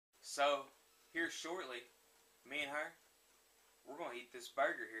So, here shortly, me and her, we're going to eat this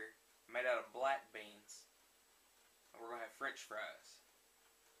burger here, made out of black beans. And we're going to have french fries.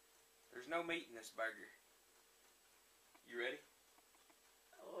 There's no meat in this burger. You ready?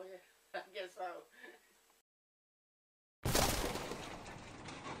 Oh, yeah. I guess so.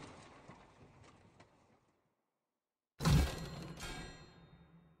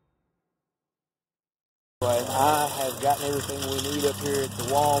 But I have gotten everything we need up here at the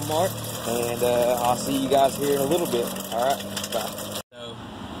Walmart, and I'll see you guys here in a little bit. Alright, bye. So,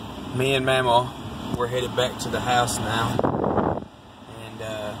 me and Mama, we're headed back to the house now,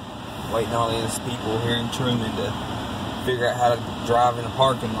 and waiting on these people here in Truman to figure out how to drive in a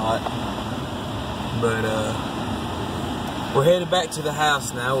parking lot. But we're headed back to the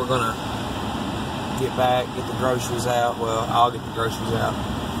house now. We're gonna get back, get the groceries out. Well, I'll get the groceries out.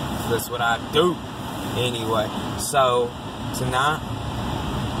 That's what I do. Anyway, so tonight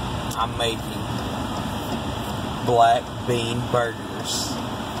I'm making black bean burgers.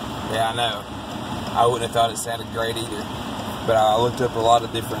 Yeah, I know. I wouldn't have thought it sounded great either. But I looked up a lot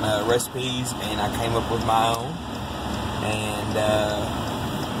of different recipes and I came up with my own. And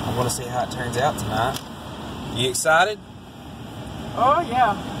I want to see how it turns out tonight. You excited? Oh,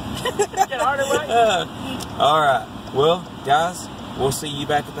 yeah. Get harder, right? Alright. Well, guys, we'll see you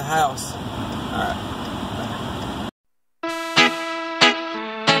back at the house. Alright.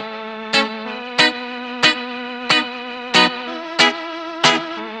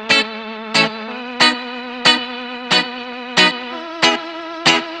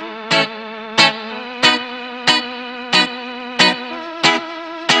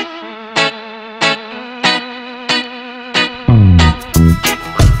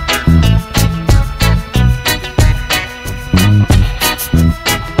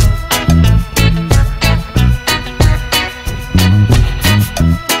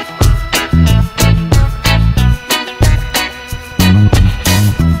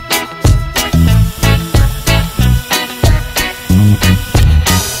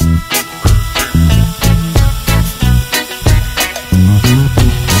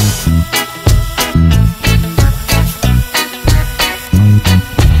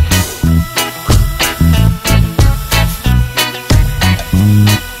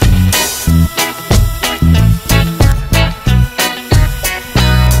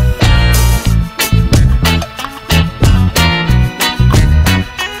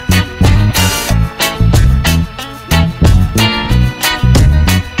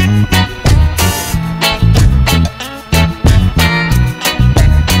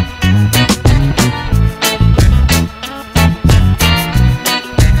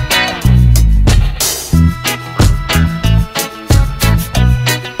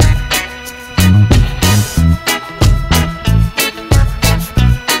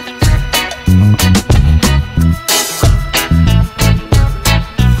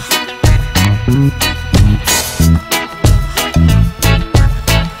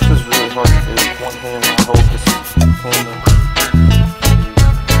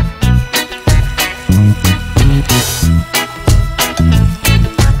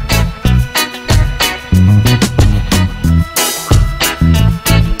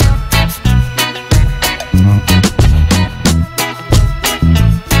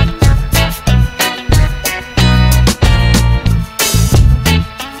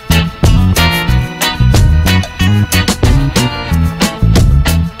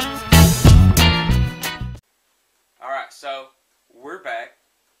 So, we're back,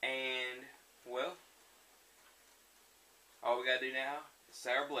 and, well, all we gotta do now is say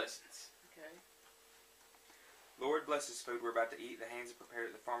our blessings. Okay. Lord, bless this food we're about to eat. The hands that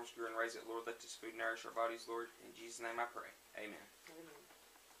prepared it, the farmers grew and raised it. Lord, let this food nourish our bodies, Lord. In Jesus' name I pray. Amen. Amen.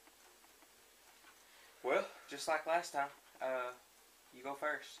 Well, just like last time, you go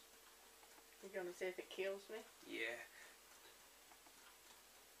first. You're gonna see if it kills me? Yeah.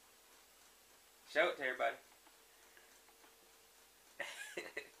 Show it to everybody.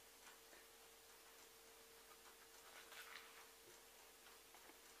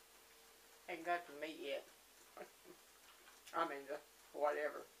 Ain't got the meat yet. I mean, the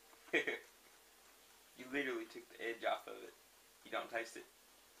whatever. You literally took the edge off of it. You don't taste it.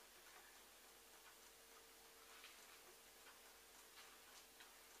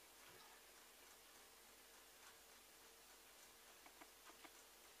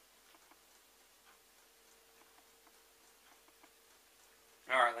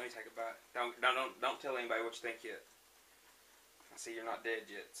 Alright, let me take a bite. Don't tell anybody what you think yet. I see you're not dead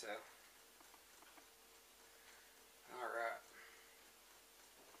yet, so. Alright.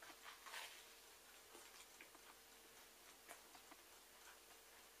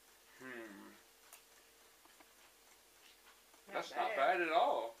 That's not bad at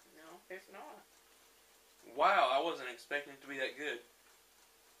all. No, it's not. Wow, I wasn't expecting it to be that good.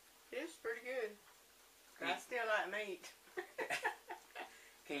 It's pretty good. I still like meat.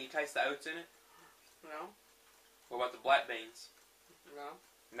 Can you taste the oats in it? No. What about the black beans? No.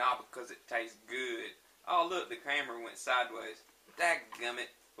 Nah, because it tastes good. Oh, look, the camera went sideways. Dadgummit.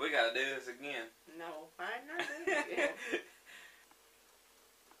 We gotta do this again. No, I'm not doing it again.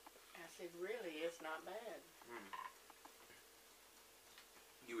 I said, really, it's not bad.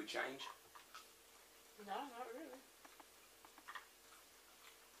 You would change? No, not really.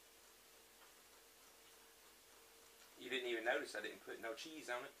 You didn't even notice I didn't put no cheese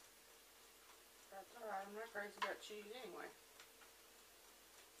on it. That's alright, I'm not crazy about cheese anyway.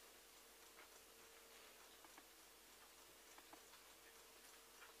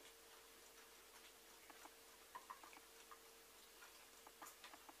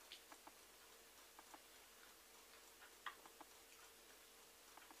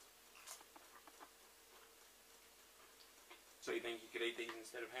 So you think you could eat these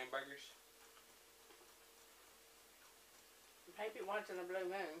instead of hamburgers? Maybe once in a blue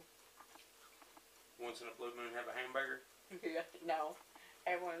moon. Once in a blue moon have a hamburger? Yeah, no.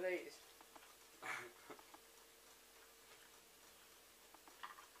 Have one of these.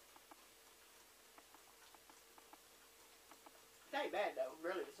 It ain't bad though,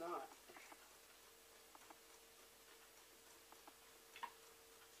 really it's not.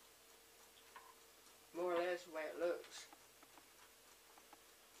 More or less the way it looks.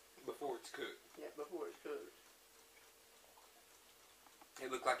 Before it's cooked. Yeah, before it's cooked. It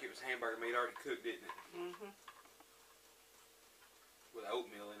looked like it was hamburger meat already cooked, didn't it? Mm-hmm. With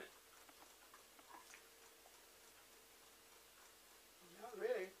oatmeal in it. Not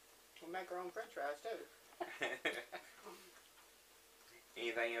really. We'll make our own french fries too.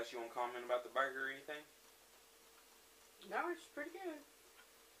 Anything else you want to comment about the burger or anything? No, it's pretty good.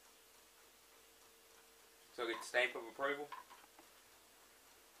 So get the stamp of approval?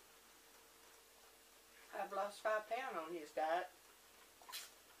 I've lost 5 pounds on his diet.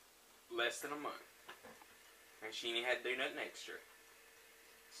 Less than a month. And she ain't had to do nothing extra.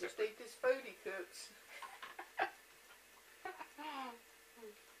 Just eat this food he cooks.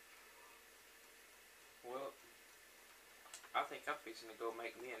 Well, I think I'm fixing to go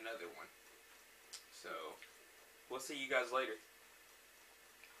make me another one. So, we'll see you guys later.